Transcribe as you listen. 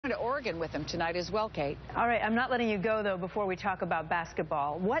Oregon with him tonight as well, Kate. All right, I'm not letting you go, though, before we talk about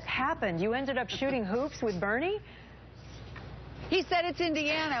basketball. What happened? You ended up shooting hoops with Bernie? He said it's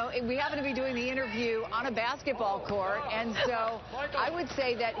Indiana. We happen to be doing the interview on a basketball court, and so I would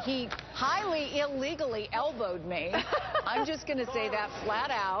say that he highly illegally elbowed me. I'm just going to say that flat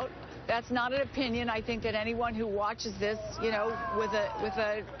out. That's not an opinion. I think that anyone who watches this, you know, with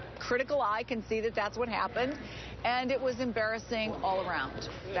a critical eye can see that that's what happened. And it was embarrassing all around.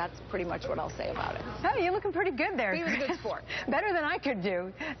 That's pretty much what I'll say about it. Oh, you're looking pretty good there. He was a good sport. Better than I could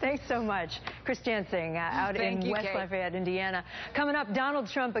do. Thanks so much. Chris Jansing out in West Lafayette, Indiana. Coming up, Donald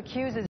Trump accuses